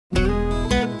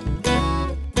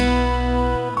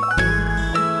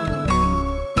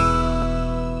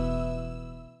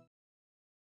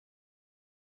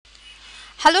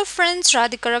Hello friends,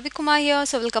 Radhika Ravikumar here.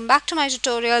 So welcome back to my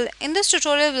tutorial. In this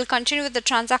tutorial, we'll continue with the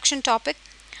transaction topic.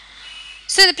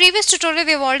 So in the previous tutorial,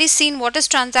 we have already seen what is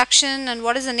transaction and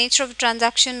what is the nature of a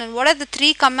transaction and what are the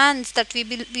three commands that we'll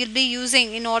be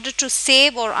using in order to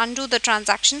save or undo the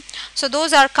transaction. So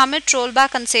those are commit,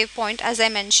 rollback and save point, as I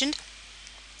mentioned.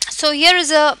 So here is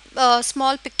a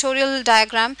small pictorial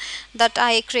diagram that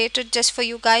I created just for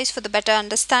you guys for the better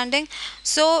understanding.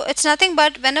 So it's nothing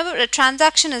but whenever a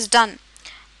transaction is done,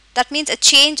 that means a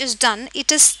change is done,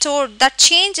 it is stored. That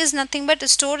change is nothing but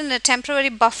is stored in a temporary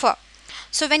buffer.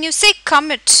 So when you say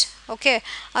commit, okay,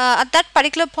 at that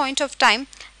particular point of time,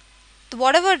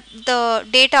 whatever the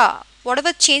data,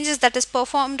 whatever changes that is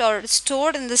performed or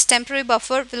stored in this temporary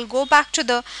buffer will go back to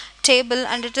the table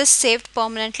and it is saved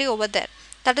permanently over there.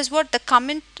 That is what the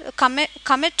commit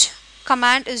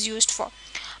command is used for.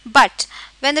 But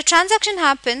when the transaction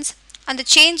happens and the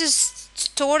change is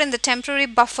stored in the temporary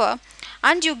buffer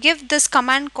and you give this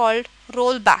command called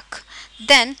rollback,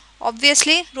 then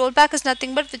obviously rollback is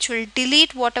nothing but which will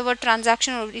delete whatever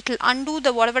transaction, or it will undo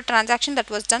the whatever transaction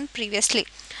that was done previously.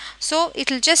 So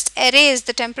it will just erase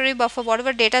the temporary buffer,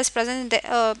 whatever data is present in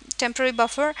the temporary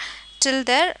buffer till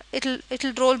there, it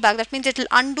will roll back. That means it will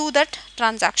undo that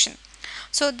transaction.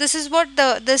 So this is what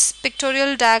this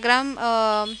pictorial diagram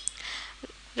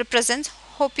represents.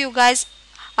 Hope you guys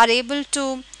are able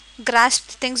to grasp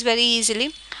things very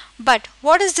easily. But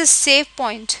what is this save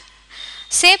point?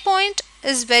 Save point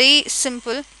is very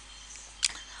simple,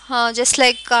 just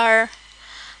like our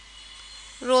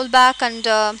rollback and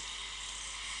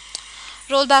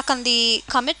the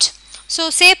commit.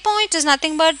 So save point is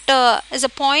nothing but is a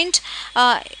point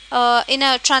in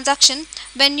a transaction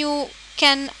when you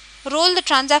can roll the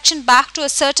transaction back to a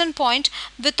certain point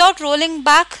without rolling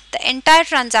back the entire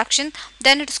transaction,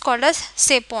 then it is called as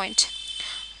save point.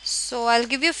 So I'll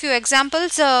give you a few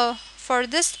examples for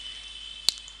this.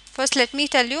 First, let me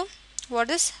tell you what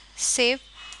is save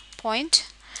point.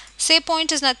 Save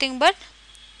point is nothing but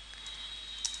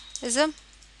let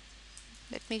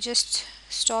me just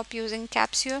stop using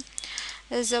caps here,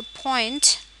 is a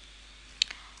point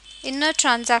in a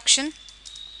transaction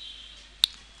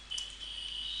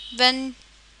when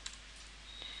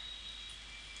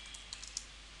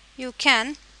you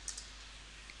can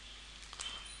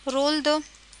roll the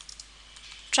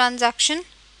transaction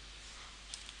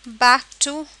back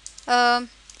to a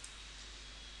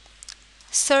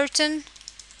certain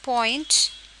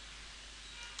point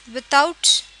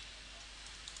without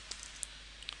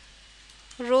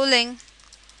rolling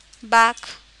back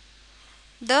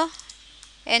the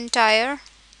entire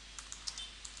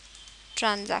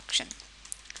transaction.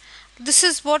 This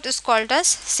is what is called as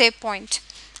save point.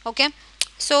 Okay,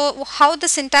 so how the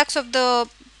syntax of the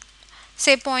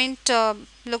save point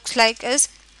looks like is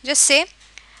just say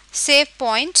save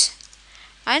point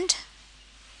and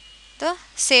the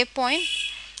save point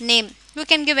name. You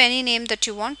can give any name that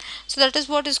you want. So that is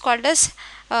what is called as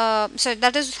so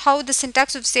that is how the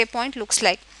syntax of save point looks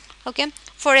like. Okay,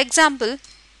 for example,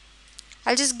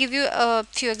 I'll just give you a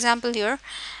few examples here.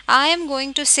 I am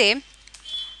going to say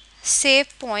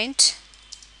save point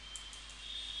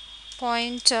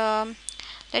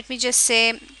let me just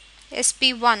say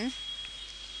sp1.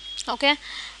 okay,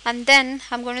 and then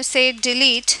I'm going to say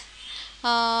delete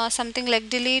something like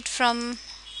delete from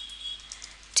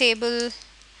table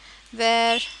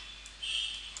where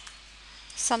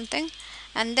something,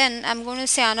 and then I'm going to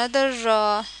say another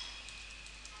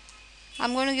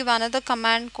I'm going to give another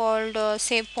command called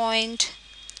save point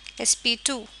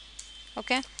sp2.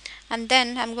 okay, and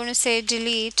then I'm going to say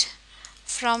delete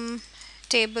from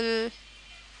table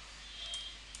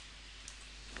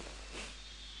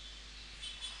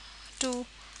to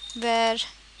where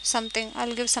something,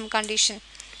 I'll give some condition.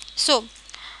 So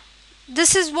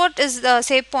this is what is the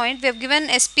save point. We have given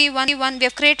sp1, we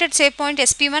have created save point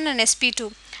sp1 and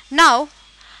sp2. Now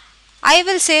I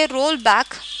will say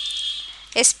rollback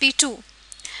sp2.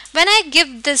 When I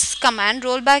give this command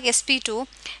rollback sp2,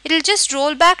 it will just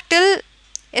roll back till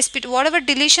sp2, whatever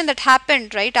deletion that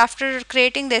happened right after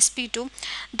creating the sp2,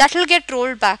 that will get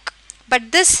rolled back,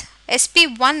 but this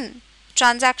sp1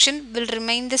 transaction will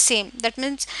remain the same. That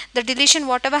means the deletion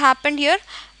whatever happened here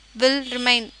will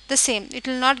remain the same, it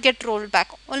will not get rolled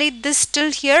back. Only this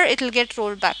till here it will get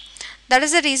rolled back. That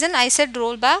is the reason I said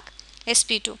rollback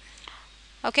sp2.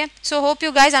 okay, so hope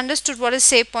you guys understood what is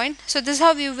save point. So this is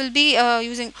how you will be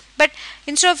using, but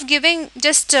instead of giving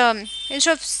just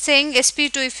instead of saying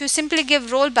sp2, if you simply give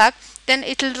rollback, then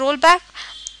it will roll back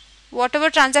whatever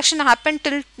transaction happened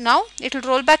till now, it will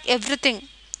roll back everything,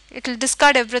 it will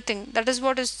discard everything. That is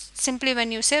what is simply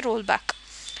when you say rollback.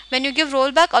 when you give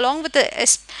rollback along with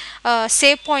the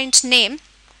save point name,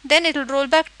 then it will roll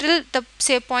back till the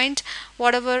save point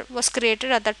whatever was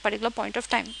created at that particular point of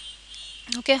time.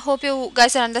 Okay, hope you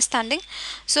guys are understanding.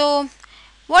 So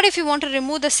what if you want to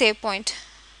remove the save point?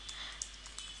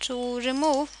 To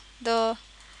remove the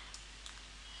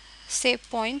save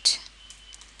point,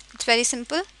 it's very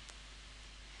simple.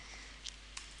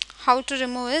 How to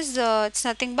remove is it's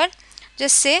nothing but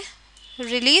just say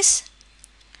release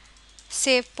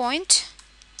save point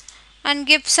and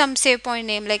give some save point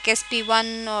name like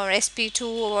sp1 or sp2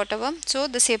 or whatever, so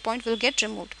the save point will get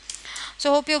removed.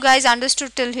 So hope you guys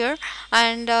understood till here,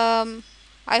 and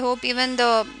I hope even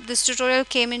this tutorial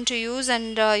came into use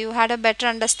and you had a better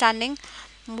understanding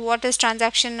what is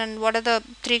transaction and what are the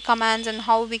three commands and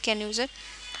how we can use it.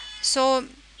 So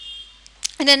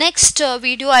in the next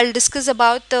video I'll discuss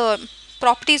about the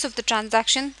properties of the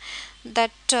transaction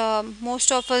that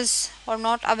most of us are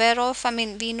not aware of. I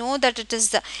mean, we know that it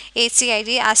is the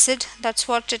ACID acid, that's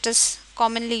what it is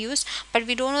commonly used, but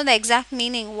we don't know the exact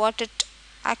meaning what it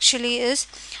actually is.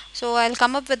 So I'll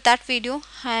come up with that video,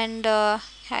 and I'll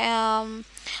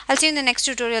see you in the next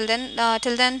tutorial then.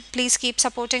 Till then, please keep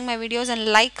supporting my videos and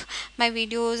like my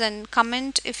videos and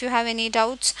comment if you have any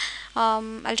doubts.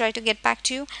 I'll try to get back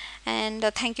to you, and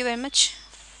thank you very much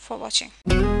for watching.